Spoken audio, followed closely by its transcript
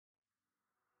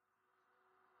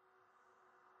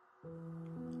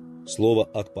Слово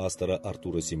от пастора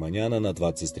Артура Симоняна на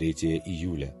 23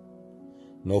 июля.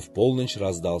 Но в полночь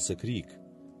раздался крик: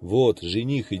 «Вот,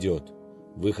 жених идет!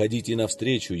 Выходите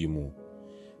навстречу ему!»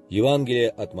 Евангелие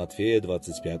от Матфея,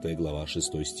 25 глава,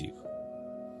 6 стих.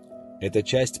 Это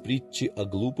часть притчи о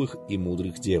глупых и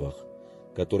мудрых девах,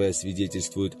 которая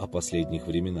свидетельствует о последних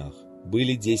временах.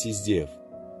 Были 10 дев,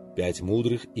 5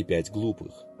 мудрых и 5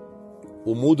 глупых.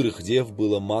 У мудрых дев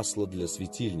было масло для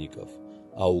светильников,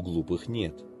 а у глупых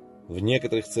нет. В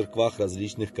некоторых церквах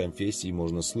различных конфессий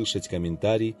можно слышать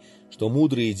комментарий, что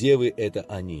мудрые девы – это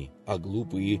они, а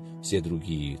глупые – все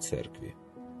другие церкви.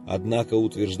 Однако,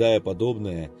 утверждая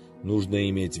подобное, нужно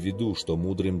иметь в виду, что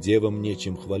мудрым девам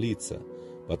нечем хвалиться,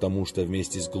 потому что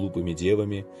вместе с глупыми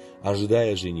девами,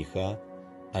 ожидая жениха,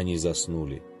 они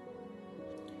заснули.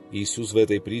 Иисус в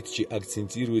этой притче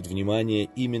акцентирует внимание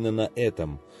именно на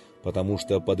этом, потому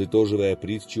что, подытоживая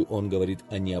притчу, Он говорит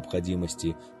о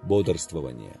необходимости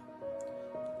бодрствования.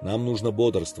 Нам нужно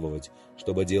бодрствовать,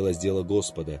 чтобы делать дело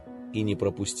Господа, и не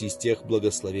пропустить тех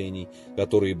благословений,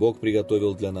 которые Бог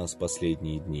приготовил для нас в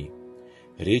последние дни.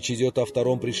 Речь идет о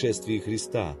втором пришествии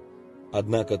Христа,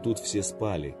 однако тут все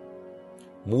спали.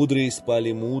 Мудрые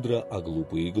спали мудро, а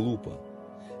глупые глупо.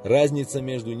 Разница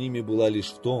между ними была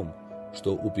лишь в том,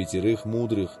 что у 5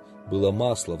 мудрых было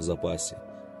масло в запасе,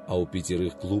 а у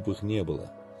 5 глупых не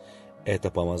было.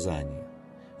 Это помазание.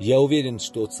 Я уверен,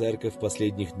 что церковь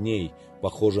последних дней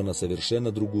похожа на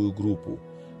совершенно другую группу,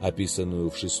 описанную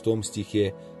в 6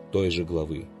 стихе той же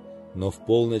главы. Но в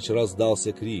полночь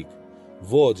раздался крик: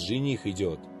 «Вот, жених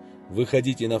идет!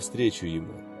 Выходите навстречу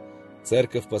ему!»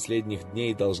 Церковь последних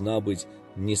дней должна быть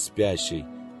не спящей,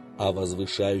 а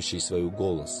возвышающей свой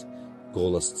голос,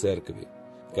 голос церкви,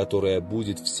 которая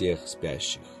будет всех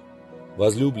спящих.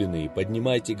 Возлюбленные,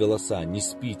 поднимайте голоса, не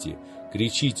спите,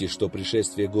 кричите, что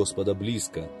пришествие Господа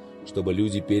близко, чтобы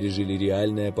люди пережили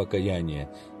реальное покаяние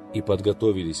и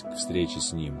подготовились к встрече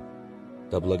с Ним.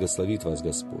 Да благословит вас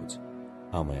Господь.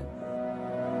 Аминь.